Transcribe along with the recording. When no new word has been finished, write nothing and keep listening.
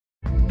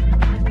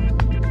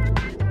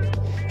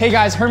Hey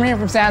guys, Herman here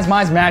from Sans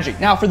Minds Magic.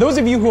 Now, for those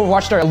of you who have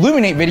watched our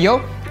Illuminate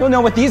video, you'll know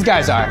what these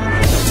guys are.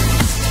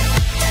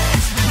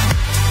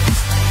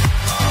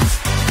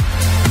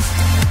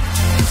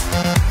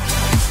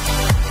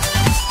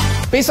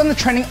 Based on the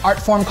trending art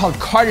form called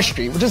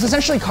cardistry, which is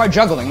essentially card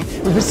juggling,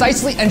 we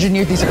precisely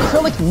engineered these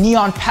acrylic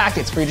neon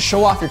packets for you to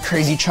show off your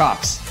crazy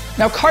chops.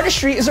 Now,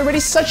 cardistry is already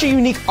such a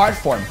unique art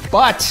form,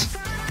 but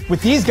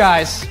with these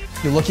guys,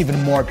 you look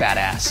even more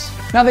badass.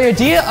 Now, the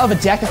idea of a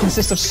deck that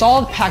consists of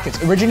solid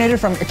packets originated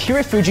from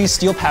Akira Fuji's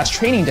Steel Pass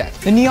training deck.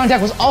 The Neon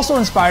deck was also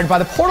inspired by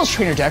the Portals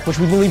Trainer deck, which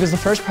we believe is the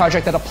first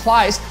project that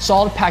applies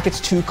solid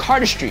packets to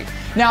cardistry.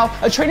 Now,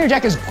 a trainer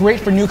deck is great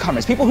for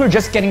newcomers, people who are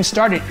just getting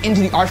started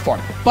into the art form.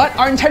 But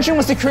our intention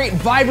was to create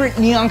vibrant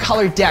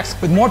neon-colored decks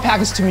with more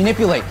packets to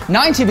manipulate,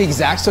 9 to be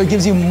exact, so it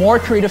gives you more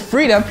creative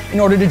freedom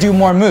in order to do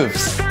more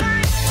moves.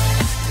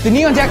 The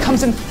Neon deck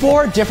comes in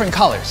 4 different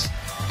colors,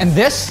 and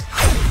this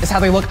is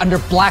how they look under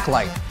black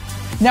light.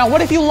 Now,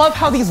 what if you love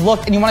how these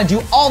look and you want to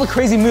do all the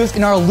crazy moves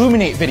in our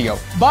Illuminate video,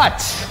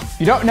 but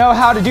you don't know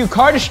how to do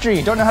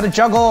cardistry, don't know how to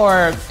juggle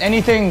or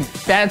anything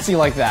fancy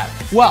like that?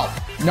 Well,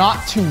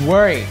 not to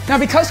worry. Now,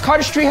 because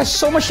cardistry has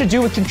so much to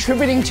do with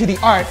contributing to the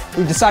art,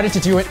 we've decided to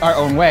do it our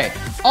own way.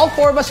 All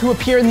 4 of us who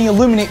appear in the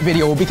Illuminate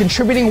video will be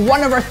contributing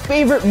one of our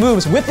favorite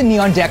moves with the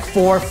Neon deck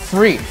for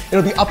free.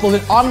 It'll be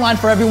uploaded online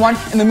for everyone,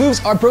 and the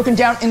moves are broken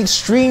down in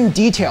extreme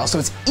detail, so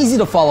it's easy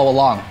to follow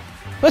along.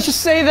 Let's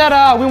just say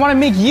that we want to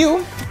make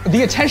you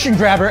the attention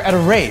grabber at a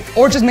rave,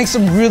 or just make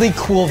some really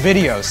cool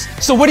videos.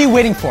 So what are you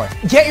waiting for?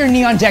 Get your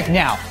Neon deck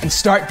now and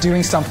start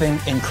doing something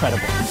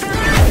incredible.